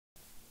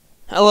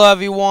Hello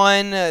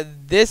everyone,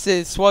 this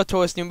is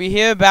SWTOR Newbie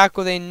here, back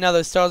with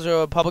another Stars of the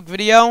Republic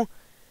video.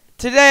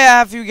 Today I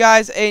have for you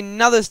guys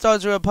another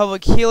Stars of the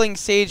Republic Healing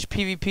Sage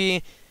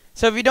PvP.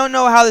 So if you don't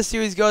know how the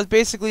series goes,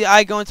 basically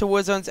I go into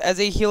war zones as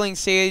a Healing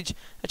Sage.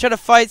 I try to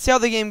fight, see how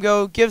the game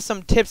goes, give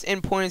some tips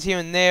and pointers here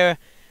and there.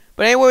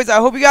 But anyways, I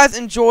hope you guys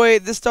enjoy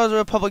this Stars of the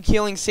Republic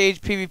Healing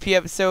Sage PvP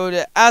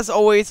episode. As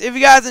always, if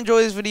you guys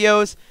enjoy these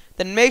videos,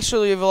 then make sure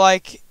to leave a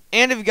like.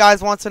 And if you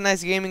guys want some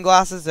nice gaming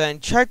glasses, then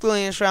check the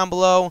links down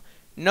below.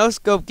 No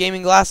scope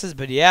gaming glasses,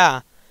 but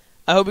yeah,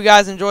 I hope you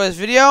guys enjoy this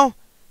video,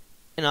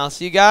 and I'll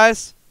see you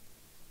guys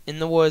in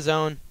the war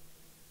zone.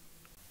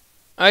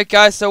 Alright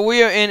guys, so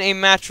we are in a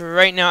match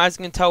right now. As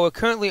you can tell, we're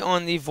currently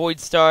on the Void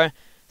Star.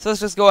 So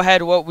let's just go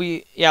ahead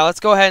let's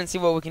go ahead and see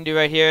what we can do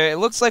right here. It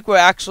looks like we're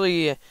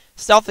actually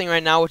stealthing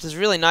right now, which is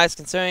really nice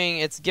considering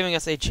it's giving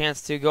us a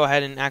chance to go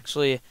ahead and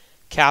actually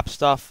cap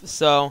stuff.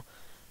 So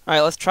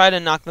alright, let's try to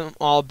knock them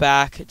all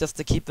back just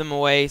to keep them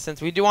away, since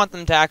we do want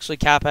them to actually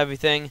cap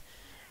everything.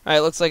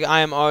 Alright, looks like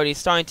I am already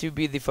starting to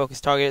be the focus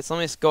target, so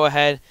let me just go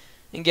ahead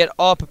and get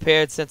all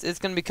prepared since it's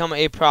going to become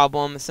a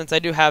problem, since I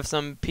do have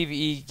some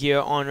PvE gear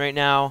on right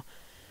now.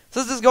 So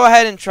let's just go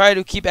ahead and try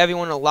to keep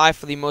everyone alive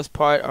for the most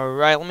part.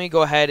 Alright, let me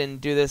go ahead and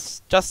do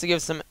this just to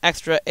give some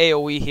extra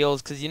AoE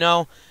heals, because you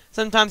know,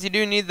 sometimes you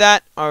do need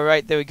that.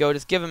 Alright, there we go,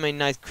 just give him a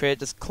nice crit,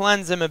 just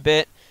cleanse him a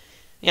bit.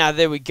 Yeah,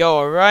 there we go,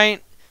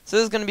 alright. So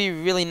this is going to be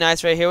really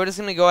nice right here. We're just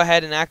going to go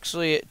ahead and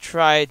actually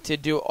try to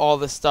do all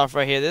this stuff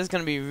right here. This is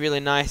going to be really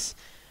nice.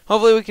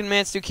 Hopefully we can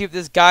manage to keep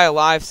this guy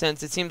alive,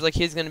 since it seems like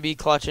he's going to be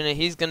clutching it.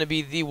 He's going to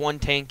be the one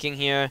tanking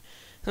here.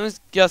 So let's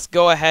just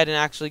go ahead and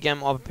actually get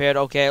him all prepared.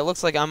 Okay, it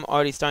looks like I'm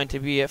already starting to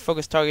be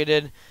focus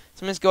targeted.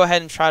 So I'm just go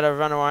ahead and try to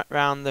run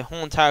around the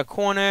whole entire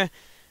corner.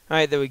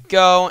 Alright, there we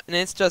go. And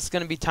it's just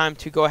going to be time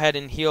to go ahead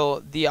and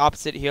heal the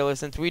opposite healer,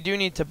 since we do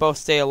need to both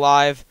stay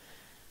alive.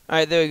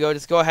 Alright, there we go.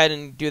 Just go ahead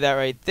and do that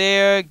right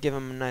there. Give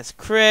him a nice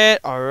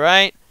crit.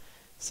 Alright.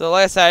 So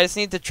like I said, I just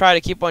need to try to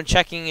keep on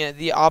checking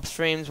the ops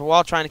frames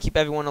while trying to keep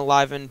everyone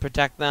alive and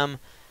protect them.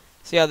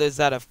 So yeah, there's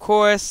that of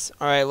course.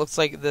 Alright, looks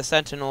like the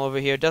sentinel over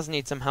here does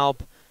need some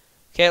help.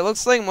 Okay, it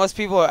looks like most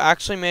people are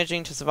actually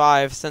managing to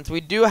survive, since we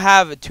do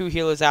have 2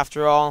 healers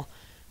after all,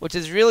 which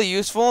is really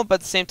useful, but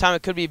at the same time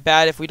it could be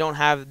bad if we don't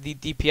have the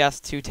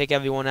DPS to take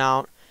everyone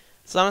out.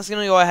 So I'm just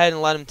going to go ahead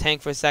and let him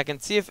tank for a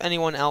second, see if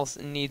anyone else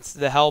needs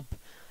the help.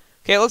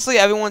 Okay, it looks like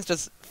everyone's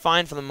just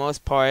fine for the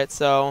most part,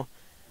 so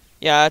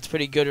yeah, that's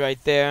pretty good right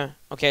there.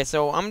 Okay,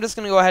 so I'm just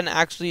going to go ahead and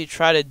actually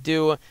try to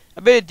do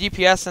a bit of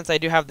DPS since I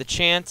do have the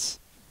chance.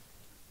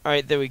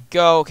 Alright, there we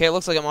go. Okay, it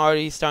looks like I'm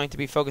already starting to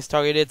be focus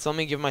targeted, so let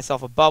me give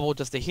myself a bubble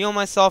just to heal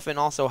myself and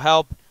also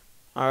help.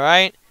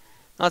 Alright,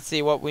 let's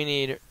see what we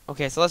need.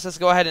 Okay, so let's just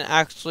go ahead and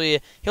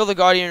actually heal the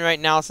Guardian right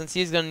now, since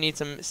he's going to need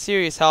some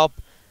serious help.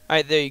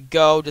 Alright, there you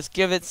go. Just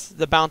give it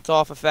the bounce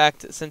off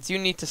effect, since you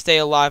need to stay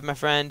alive, my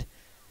friend.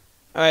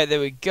 Alright, there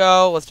we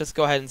go. Let's just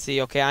go ahead and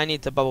see. Okay, I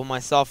need to bubble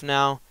myself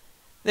now.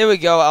 There we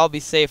go, I'll be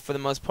safe for the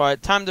most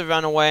part. Time to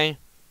run away.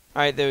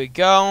 Alright, there we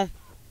go.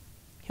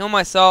 Heal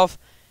myself,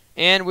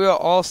 and we're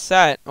all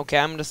set. Okay,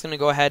 I'm just going to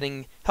go ahead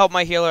and help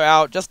my healer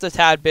out just a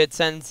tad bit,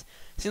 since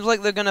it seems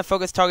like they're going to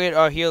focus target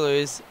our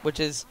healers, which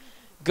is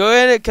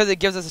good because it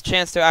gives us a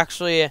chance to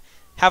actually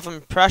have some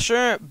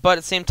pressure, but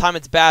at the same time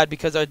it's bad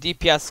because our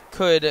DPS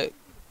could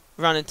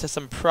run into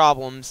some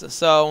problems.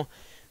 So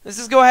let's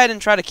just go ahead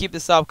and try to keep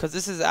this up, because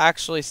this is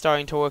actually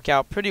starting to work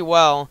out pretty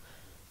well.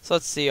 So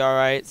let's see,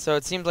 alright, so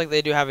it seems like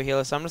they do have a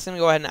healer, so I'm just going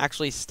to go ahead and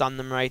actually stun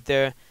them right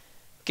there.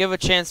 Give a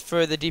chance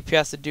for the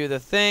DPS to do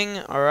the thing,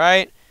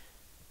 alright.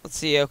 Let's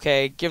see,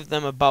 okay, give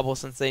them a bubble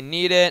since they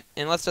need it,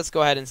 and let's just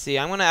go ahead and see.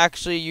 I'm going to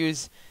actually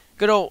use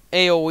good old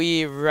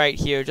AoE right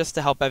here just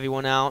to help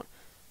everyone out.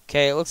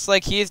 Okay, it looks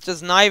like he's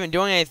just not even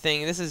doing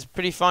anything. This is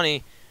pretty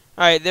funny.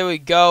 Alright, there we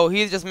go.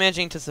 He's just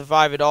managing to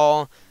survive it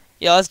all.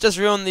 Yeah, let's just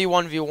ruin the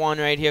 1v1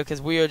 right here,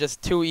 because we are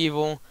just too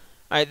evil.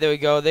 Alright, there we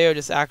go. They are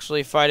just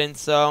actually fighting,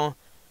 so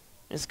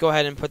just go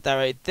ahead and put that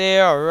right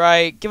there.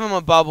 Alright, give him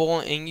a bubble,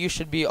 and you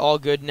should be all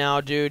good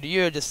now, dude.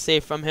 You're just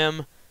safe from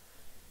him.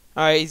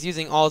 Alright, he's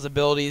using all his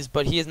abilities,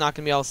 but he is not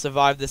going to be able to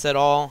survive this at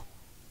all.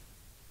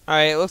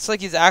 Alright, it looks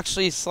like he's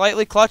actually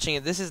slightly clutching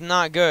it. This is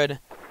not good.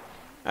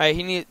 Alright,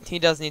 he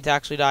does need to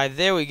actually die.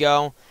 There we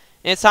go.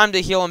 And it's time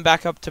to heal him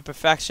back up to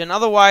perfection.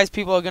 Otherwise,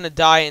 people are going to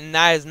die, and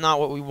that is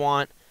not what we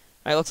want.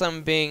 Alright, looks like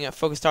I'm being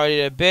focus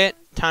targeted a bit.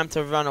 Time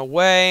to run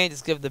away.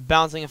 Just give the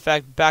bouncing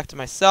effect back to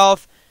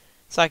myself,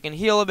 so I can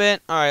heal a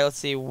bit. Alright, let's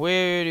see.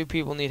 Where do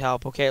people need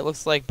help? Okay, it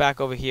looks like back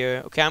over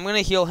here. Okay, I'm going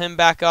to heal him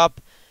back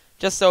up,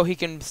 just so he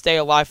can stay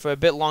alive for a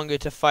bit longer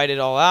to fight it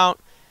all out.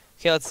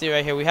 Okay, let's see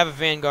right here. We have a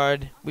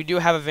Vanguard. We do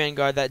have a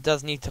Vanguard that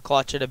does need to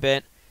clutch it a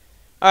bit.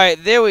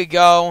 Alright, there we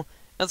go.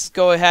 Let's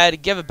go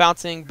ahead, give a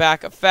bouncing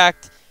back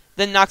effect,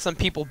 then knock some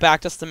people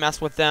back just to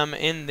mess with them,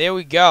 and there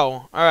we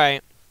go.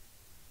 Alright.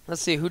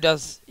 Let's see who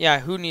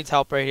needs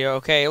help right here.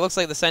 Okay, it looks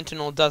like the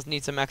Sentinel does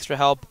need some extra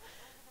help.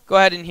 Go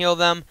ahead and heal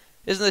them.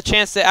 There's a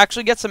chance to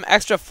actually get some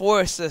extra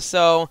force,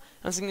 so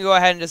I'm just going to go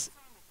ahead and just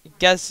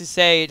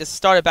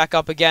start it back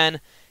up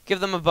again. Give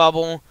them a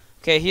bubble.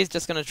 Okay, he's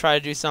just going to try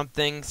to do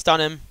something.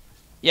 Stun him.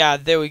 Yeah,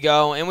 there we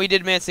go. And we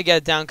did manage to get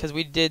it down because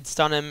we did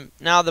stun him.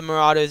 Now the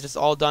Marauder is just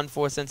all done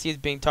for since he's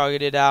being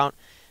targeted out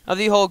of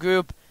the whole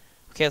group.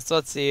 Okay, so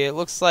let's see. It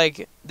looks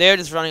like they're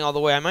just running all the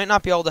way. I might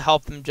not be able to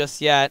help them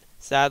just yet,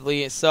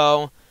 sadly.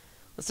 So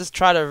let's just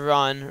try to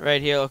run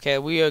right here. Okay,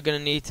 we are going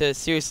to need to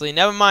seriously.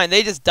 Never mind.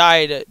 They just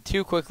died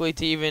too quickly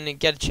to even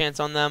get a chance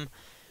on them.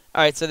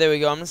 Alright, so there we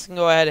go. I'm just going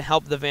to go ahead and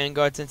help the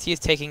Vanguard since he's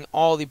taking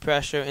all the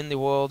pressure in the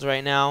world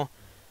right now.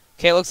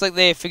 Okay, it looks like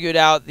they figured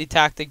out the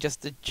tactic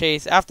just to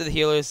chase after the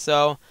healers,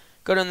 so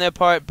good on their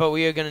part, but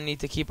we are going to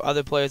need to keep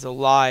other players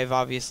alive,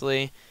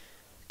 obviously.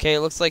 Okay, it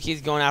looks like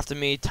he's going after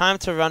me. Time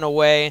to run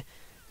away.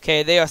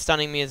 Okay, they are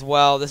stunning me as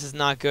well. This is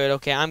not good.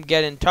 Okay, I'm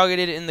getting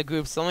targeted in the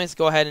group, so let me just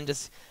go ahead and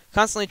just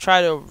constantly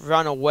try to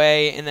run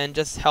away and then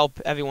just help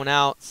everyone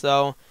out.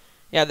 So,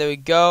 yeah, there we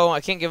go.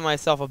 I can't give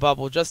myself a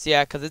bubble just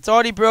yet because it's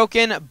already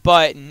broken,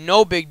 but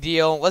no big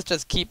deal. Let's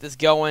just keep this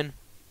going.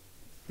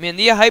 Man,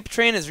 the hype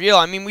train is real.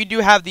 I mean, we do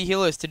have the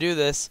healers to do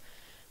this,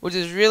 which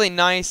is really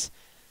nice,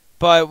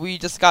 but we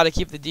just got to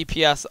keep the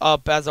DPS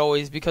up, as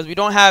always, because we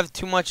don't have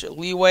too much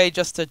leeway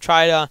just to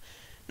try to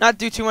not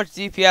do too much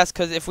DPS,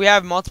 because if we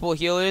have multiple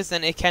healers,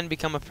 then it can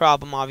become a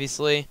problem,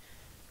 obviously.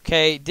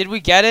 Okay, did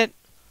we get it?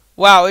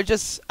 Wow, it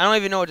just, I don't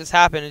even know what just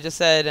happened. It just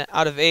said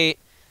out of 8.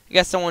 I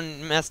guess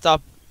someone messed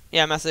up.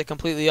 Yeah, messed it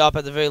completely up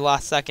at the very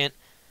last second.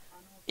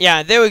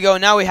 Yeah, there we go.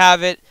 Now we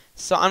have it.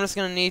 So I'm just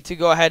going to need to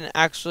go ahead and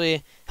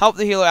actually help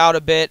the healer out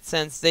a bit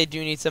since they do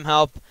need some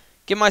help.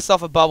 Give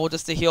myself a bubble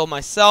just to heal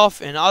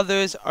myself and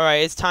others.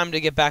 Alright, it's time to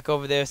get back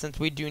over there since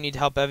we do need to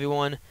help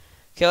everyone.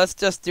 Okay, let's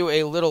just do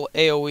a little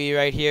AoE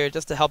right here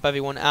just to help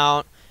everyone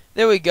out.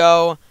 There we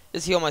go.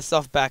 Just heal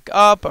myself back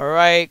up.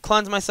 Alright,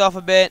 cleanse myself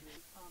a bit.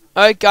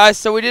 Alright guys,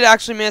 so we did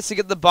actually manage to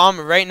get the bomb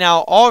right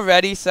now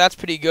already, so that's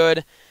pretty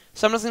good.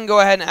 So I'm just going to go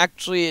ahead and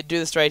actually do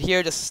this right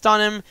here. Just stun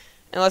him.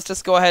 And let's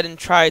just go ahead and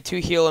try to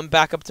heal him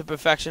back up to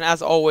perfection,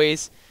 as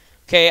always.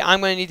 Okay, I'm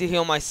going to need to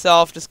heal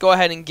myself. Just go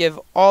ahead and give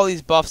all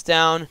these buffs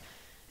down.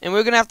 And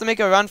we're going to have to make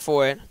a run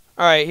for it.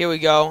 Alright, here we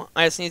go.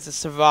 I just need to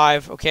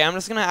survive. Okay, I'm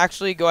just going to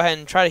actually go ahead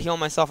and try to heal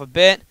myself a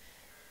bit.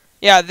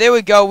 Yeah, there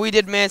we go. We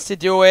did manage to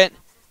do it.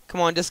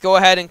 Come on, just go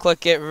ahead and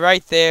click it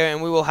right there,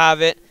 and we will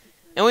have it.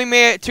 And we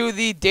made it to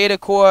the data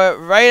core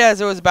right as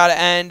it was about to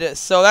end.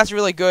 So that's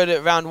really good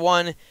at round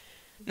 1.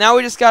 Now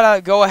we just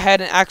gotta go ahead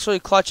and actually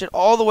clutch it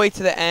all the way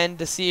to the end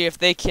to see if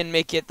they can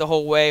make it the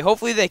whole way.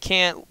 Hopefully they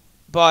can't,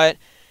 but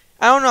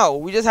I don't know.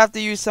 We just have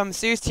to use some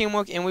serious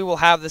teamwork and we will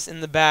have this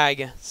in the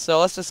bag. So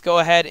let's just go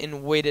ahead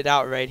and wait it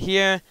out right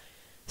here.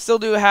 Still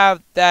do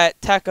have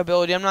that tech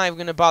ability. I'm not even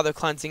going to bother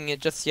cleansing it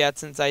just yet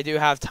since I do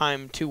have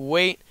time to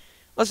wait.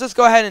 Let's just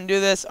go ahead and do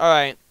this.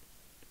 Alright.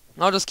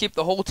 I'll just keep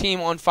the whole team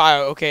on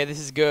fire. Okay, this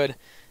is good.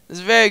 This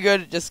is very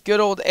good. Just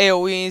good old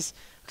AoEs.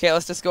 Okay,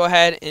 let's just go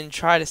ahead and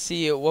try to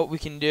see what we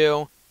can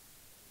do.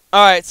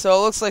 Alright, so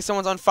it looks like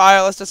someone's on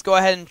fire. Let's just go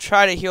ahead and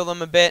try to heal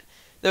them a bit.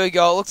 There we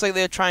go. It looks like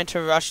they're trying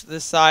to rush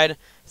this side.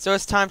 So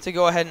it's time to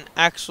go ahead and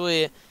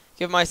actually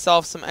give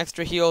myself some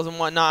extra heals and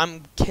whatnot.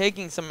 I'm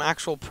taking some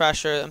actual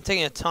pressure. I'm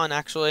taking a ton,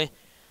 actually.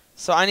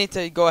 So I need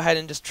to go ahead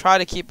and just try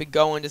to keep it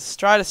going. Just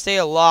try to stay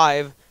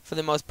alive for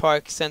the most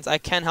part since I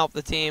can help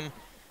the team.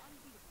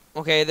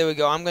 Okay, there we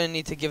go. I'm going to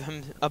need to give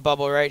him a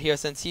bubble right here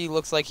since he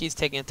looks like he's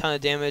taking a ton of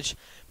damage.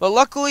 But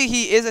luckily,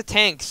 he is a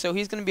tank, so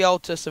he's going to be able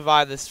to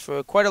survive this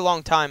for quite a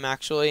long time,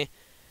 actually.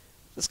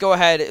 Let's go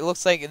ahead. It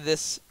looks like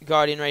this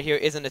Guardian right here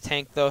isn't a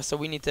tank, though, so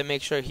we need to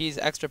make sure he's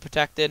extra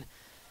protected.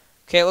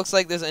 Okay, it looks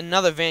like there's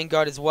another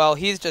Vanguard as well.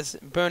 He's just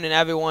burning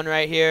everyone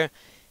right here.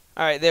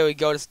 Alright, there we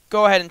go. Just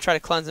go ahead and try to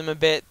cleanse him a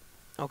bit.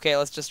 Okay,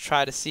 let's just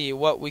try to see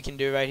what we can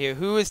do right here.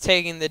 Who is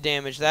taking the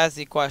damage? That's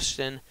the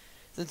question.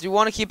 Since we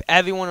want to keep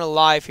everyone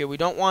alive here, we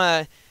don't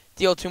want to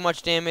deal too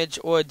much damage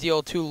or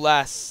deal too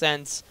less,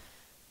 since,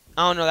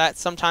 I don't know, that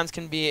sometimes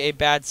can be a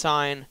bad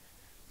sign.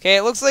 Okay,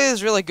 it looks like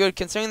it's really good,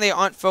 considering they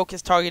aren't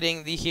focused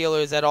targeting the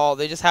healers at all.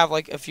 They just have,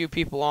 like, a few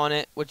people on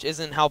it, which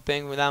isn't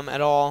helping with them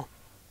at all.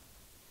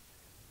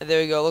 And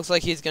there we go. Looks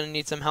like he's going to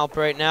need some help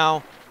right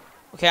now.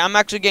 Okay, I'm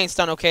actually getting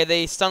stunned. Okay,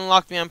 they stun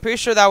locked me. I'm pretty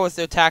sure that was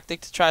their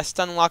tactic, to try to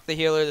stun lock the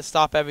healer to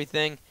stop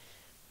everything.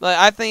 But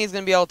I think he's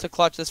going to be able to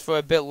clutch this for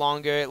a bit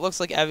longer. It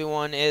looks like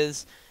everyone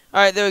is.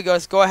 Alright, there we go.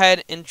 Let's go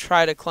ahead and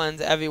try to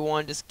cleanse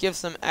everyone. Just give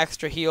some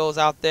extra heals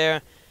out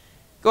there.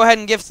 Go ahead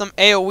and give some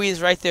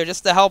AoEs right there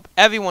just to help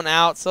everyone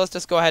out. So let's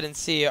just go ahead and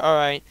see.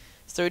 Alright,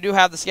 so we do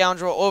have the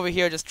Scoundrel over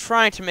here just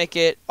trying to make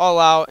it all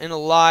out and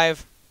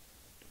alive.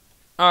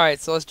 Alright,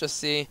 so let's just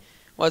see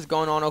what's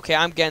going on. Okay,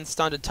 I'm getting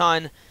stunned a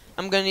ton.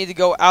 I'm going to need to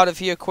go out of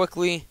here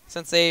quickly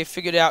since they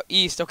figured out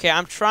east. Okay,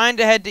 I'm trying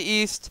to head to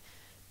east,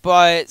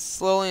 but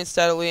slowly and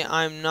steadily,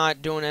 I'm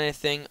not doing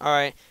anything.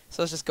 Alright,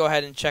 so let's just go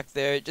ahead and check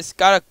there. Just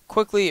gotta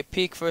quickly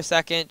peek for a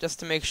second just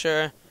to make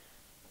sure.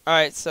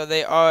 Alright, so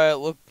they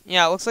are,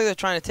 yeah, it looks like they're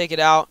trying to take it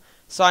out.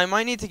 So I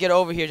might need to get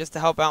over here just to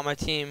help out my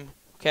team.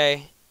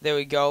 Okay, there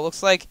we go.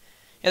 Looks like,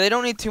 yeah, they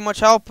don't need too much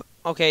help.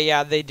 Okay,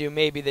 yeah, they do.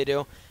 Maybe they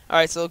do.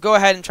 Alright, so go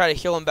ahead and try to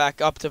heal him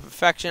back up to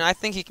perfection. I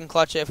think he can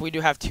clutch it if we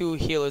do have 2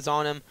 healers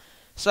on him.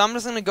 So I'm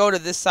just going to go to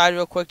this side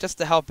real quick just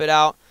to help it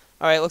out.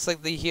 Alright, looks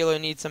like the healer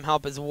needs some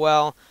help as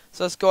well.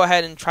 So let's go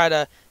ahead and try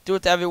to do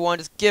it to everyone.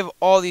 Just give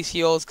all these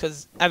heals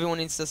because everyone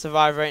needs to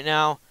survive right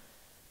now.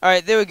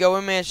 Alright, there we go.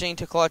 We're managing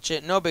to clutch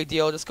it. No big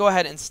deal. Just go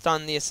ahead and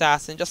stun the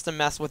assassin just to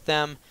mess with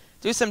them.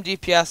 Do some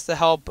DPS to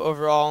help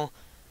overall.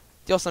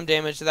 Deal some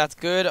damage. That's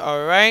good.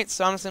 Alright,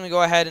 so I'm just going to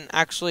go ahead and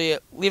actually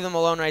leave them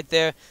alone right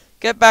there.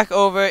 Get back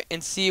over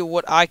and see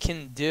what I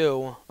can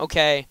do.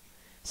 Okay,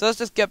 so let's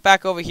just get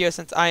back over here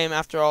since I am,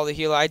 after all, the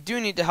healer. I do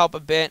need to help a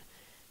bit.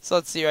 So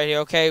let's see right here.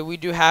 Okay, we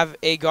do have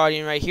a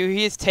guardian right here.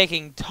 He is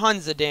taking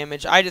tons of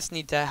damage. I just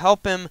need to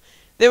help him.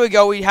 There we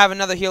go. We have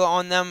another healer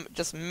on them.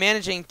 Just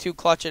managing to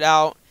clutch it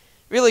out.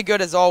 Really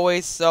good as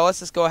always. So let's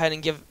just go ahead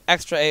and give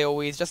extra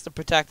AoEs just to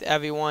protect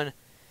everyone.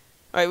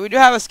 Alright, we do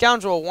have a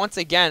scoundrel once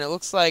again. It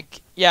looks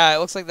like, yeah, it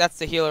looks like that's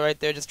the healer right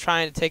there, just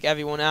trying to take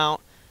everyone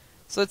out.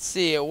 So let's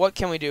see, what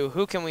can we do?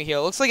 Who can we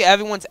heal? Looks like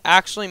everyone's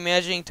actually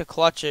managing to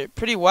clutch it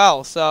pretty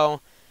well.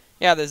 So,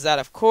 yeah, there's that,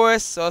 of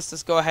course. So let's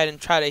just go ahead and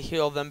try to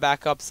heal them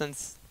back up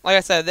since, like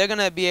I said, they're going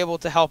to be able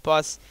to help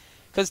us.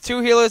 Because 2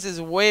 healers is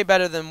way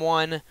better than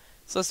 1.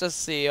 So let's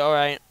just see.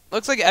 Alright,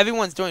 looks like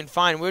everyone's doing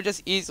fine. We're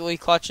just easily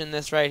clutching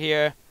this right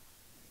here.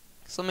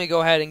 So let me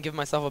go ahead and give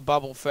myself a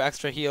bubble for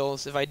extra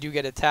heals if I do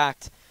get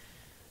attacked.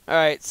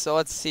 Alright, so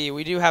let's see.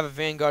 We do have a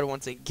Vanguard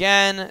once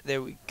again.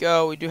 There we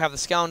go. We do have the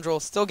Scoundrel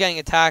still getting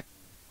attacked.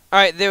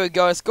 Alright, there we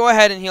go. Let's go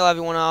ahead and heal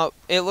everyone out.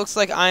 It looks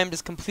like I am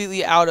just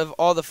completely out of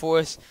all the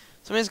force.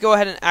 So I'm just go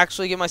ahead and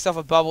actually give myself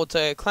a bubble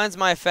to cleanse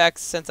my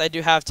effects since I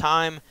do have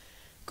time.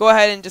 Go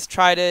ahead and just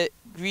try to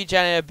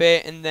regen it a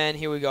bit, and then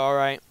here we go.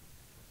 Alright.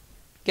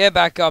 Get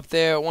back up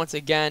there once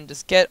again.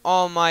 Just get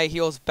all my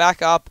heals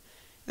back up.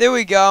 There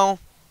we go.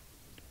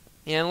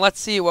 And let's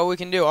see what we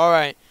can do.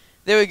 Alright.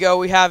 There we go.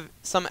 We have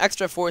some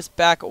extra force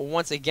back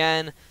once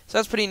again. So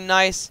that's pretty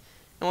nice.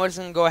 And we're just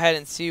going to go ahead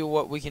and see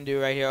what we can do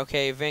right here.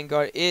 Okay,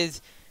 Vanguard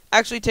is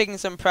actually taking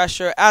some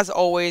pressure as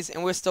always.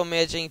 And we're still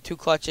managing to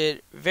clutch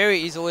it very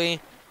easily.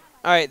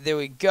 Alright, there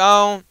we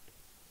go.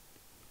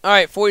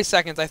 Alright, 40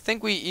 seconds. I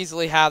think we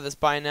easily have this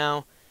by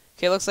now.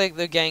 Okay, looks like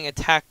they're getting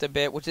attacked a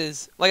bit. Which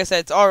is, like I said,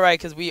 it's alright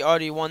because we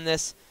already won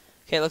this.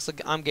 Okay, looks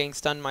like I'm getting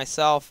stunned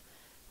myself.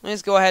 Let me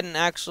just go ahead and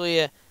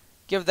actually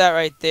give that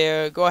right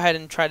there. Go ahead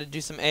and try to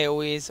do some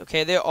AoEs.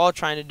 Okay, they're all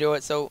trying to do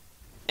it, so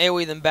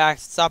AoE them back.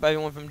 Stop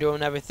everyone from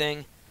doing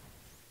everything.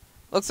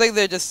 Looks like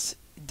they're just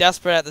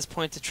desperate at this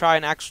point to try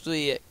and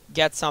actually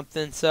get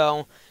something.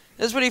 So,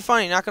 this is pretty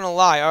funny, not going to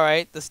lie.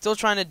 Alright, they're still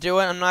trying to do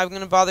it. I'm not even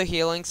going to bother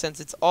healing since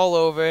it's all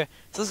over.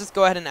 So, let's just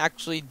go ahead and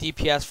actually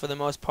DPS for the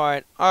most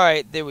part.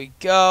 Alright, there we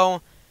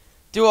go.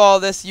 Do all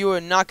this. You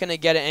are not going to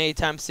get it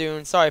anytime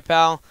soon. Sorry,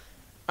 pal.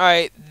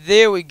 Alright,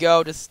 there we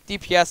go. Just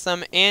DPS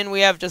them, and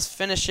we have just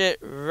finished it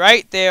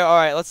right there.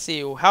 Alright, let's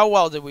see. How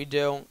well did we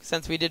do?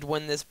 Since we did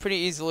win this pretty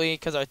easily,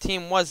 because our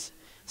team was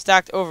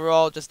stacked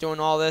overall, just doing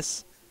all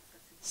this.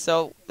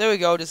 So, there we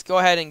go. Just go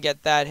ahead and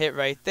get that hit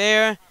right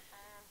there.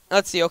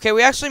 Let's see. Okay,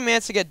 we actually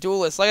managed to get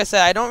Duelist. Like I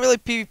said, I don't really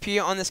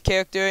PvP on this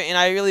character, and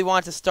I really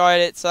want to start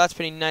it, so that's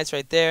pretty nice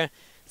right there.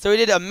 So, we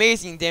did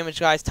amazing damage,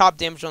 guys. Top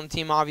damage on the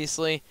team,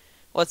 obviously.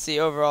 Let's see,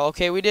 overall.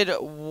 Okay, we did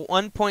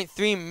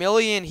 1.3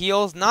 million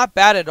heals. Not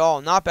bad at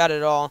all. Not bad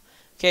at all.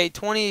 Okay,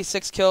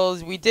 26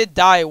 kills. We did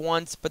die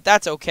once, but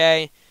that's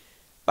okay.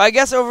 But I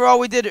guess overall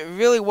we did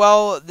really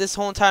well this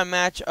whole entire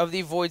match of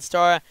the Void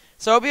Star.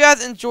 So I hope you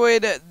guys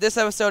enjoyed this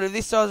episode of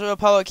the Stars of the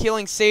Republic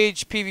Healing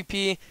Sage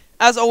PvP.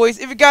 As always,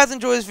 if you guys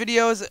enjoy these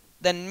videos,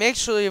 then make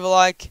sure to leave a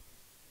like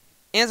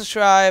and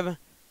subscribe.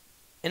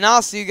 And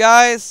I'll see you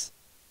guys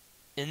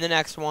in the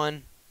next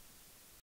one.